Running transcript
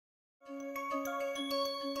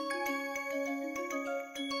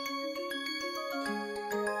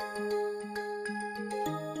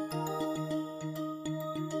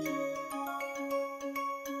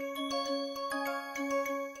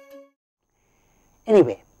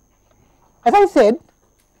Anyway, as I said,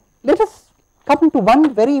 let us come to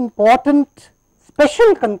one very important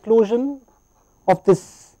special conclusion of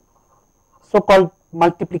this so called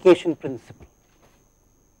multiplication principle,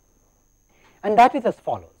 and that is as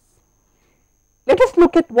follows. Let us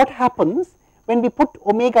look at what happens when we put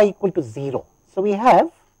omega equal to 0. So, we have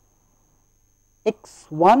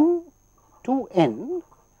x1 to n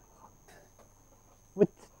with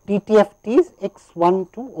dtft's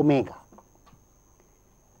x1 to omega,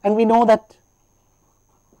 and we know that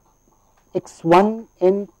x1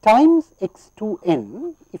 n times x2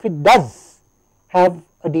 n, if it does have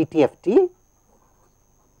a dtft,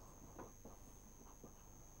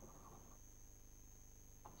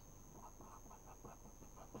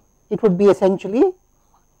 it would be essentially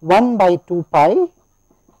 1 by 2 pi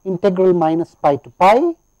integral minus pi to pi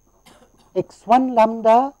x1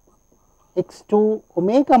 lambda x2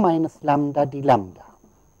 omega minus lambda d lambda.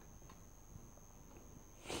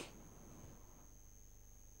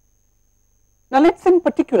 Now, let us in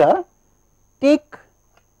particular take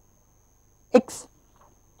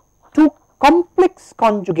x2 complex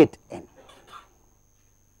conjugate n.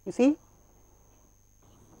 You see,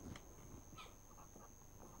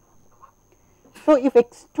 so if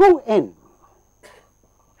x2 n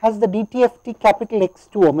has the dtft capital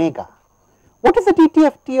X2 omega, what is the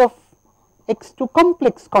dtft of x2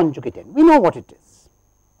 complex conjugate n? We know what it is.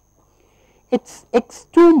 It is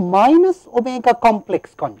x2 minus omega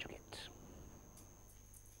complex conjugate.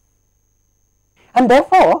 And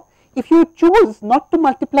therefore, if you choose not to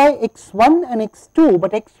multiply x1 and x2,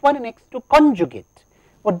 but x1 and x2 conjugate,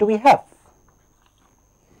 what do we have?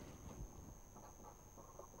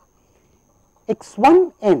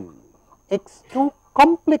 x1 n, x2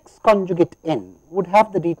 complex conjugate n would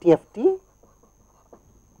have the dtft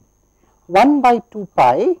 1 by 2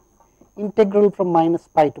 pi integral from minus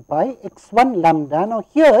pi to pi x1 lambda. Now,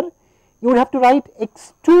 here you would have to write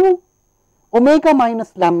x2 omega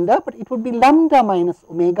minus lambda, but it would be lambda minus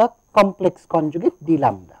omega complex conjugate d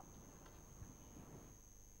lambda,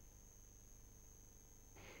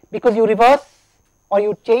 because you reverse or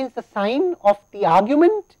you change the sign of the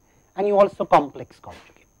argument and you also complex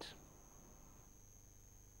conjugate.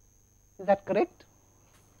 Is that correct?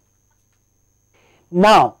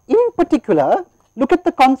 Now, in particular, look at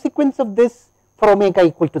the consequence of this for omega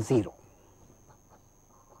equal to 0.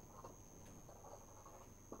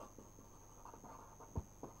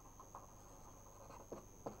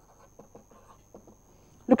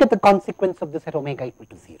 Look at the consequence of this at omega equal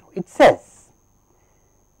to 0. It says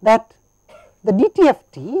that the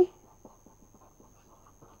dtft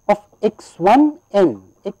of x1 n,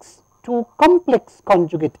 x2 complex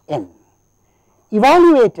conjugate n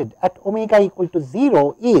evaluated at omega equal to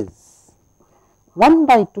 0 is 1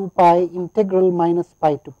 by 2 pi integral minus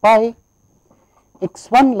pi to pi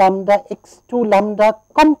x1 lambda x2 lambda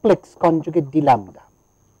complex conjugate d lambda.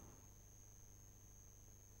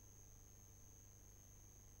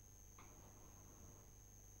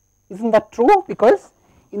 Isn't that true? Because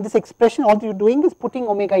in this expression all you are doing is putting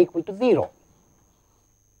omega equal to 0.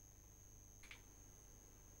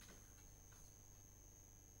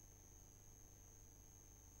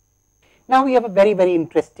 Now, we have a very, very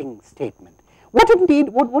interesting statement. What indeed,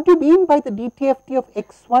 what do you mean by the dtft of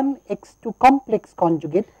x1, x2 complex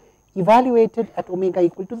conjugate evaluated at omega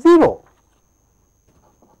equal to 0?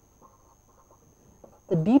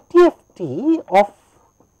 The dtft of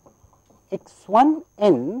x1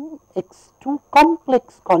 n, x2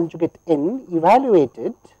 complex conjugate n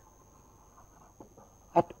evaluated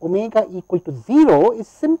at omega equal to 0 is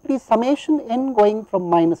simply summation n going from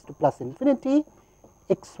minus to plus infinity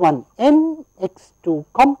x1 n, x2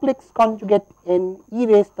 complex conjugate n e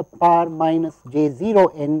raised to the power minus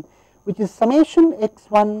j0 n, which is summation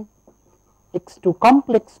x1, x2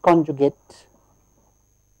 complex conjugate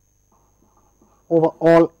over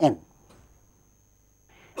all n.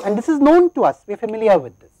 And this is known to us, we are familiar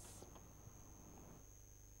with this.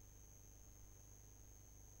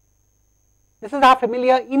 This is our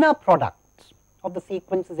familiar inner product of the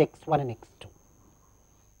sequences x1 and x2.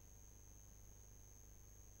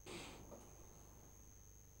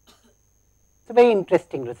 A very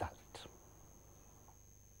interesting result.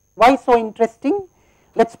 Why so interesting?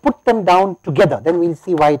 Let us put them down together, then we will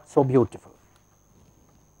see why it is so beautiful.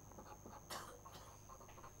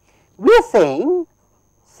 We are saying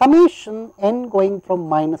summation n going from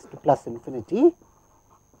minus to plus infinity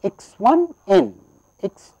x1 n,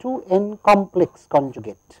 x2 n complex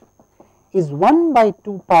conjugate is 1 by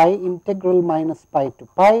 2 pi integral minus pi to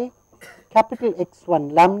pi capital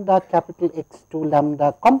X1 lambda, capital X2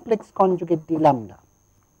 lambda complex conjugate d lambda.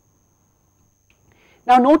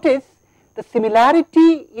 Now, notice the the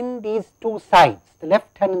similarity in these two sides, the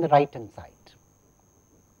left hand and the right hand side.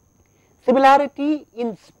 Similarity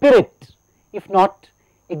in spirit, if not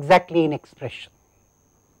exactly in expression.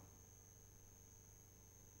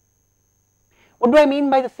 What do I mean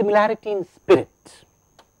by the similarity in spirit?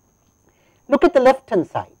 Look at the left hand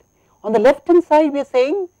side. On the left hand side, we are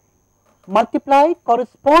saying multiply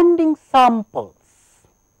corresponding samples,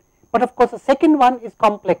 but of course the second one is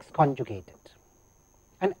complex conjugated,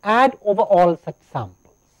 and add over all such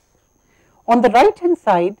samples. On the right hand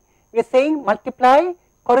side, we are saying multiply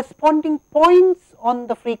corresponding points on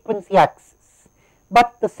the frequency axis,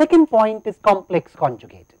 but the second point is complex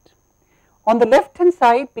conjugated. On the left hand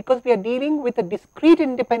side, because we are dealing with a discrete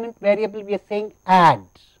independent variable, we are saying add.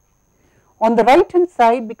 On the right hand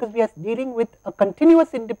side, because we are dealing with a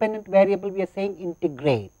continuous independent variable, we are saying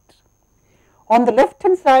integrate. On the left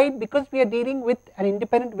hand side, because we are dealing with an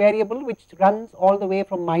independent variable which runs all the way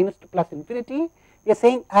from minus to plus infinity, we are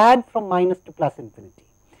saying add from minus to plus infinity.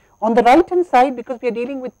 On the right hand side, because we are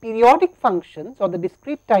dealing with periodic functions or the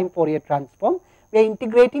discrete time Fourier transform, we are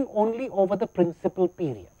integrating only over the principal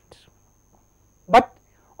period. But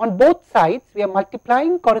on both sides, we are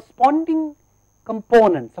multiplying corresponding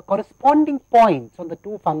components or corresponding points on the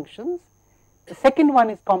two functions. The second one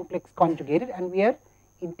is complex conjugated, and we are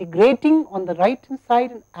integrating on the right hand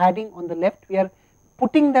side and adding on the left. We are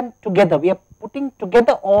putting them together. We are putting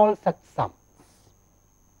together all such sums.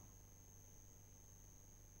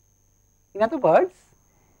 In other words,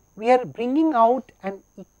 we are bringing out an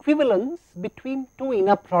equivalence between two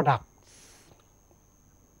inner products.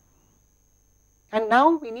 And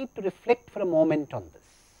now we need to reflect for a moment on this.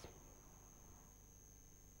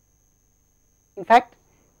 In fact,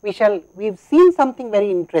 we have seen something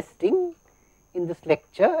very interesting in this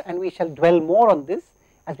lecture, and we shall dwell more on this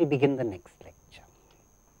as we begin the next lecture.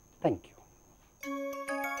 Thank you.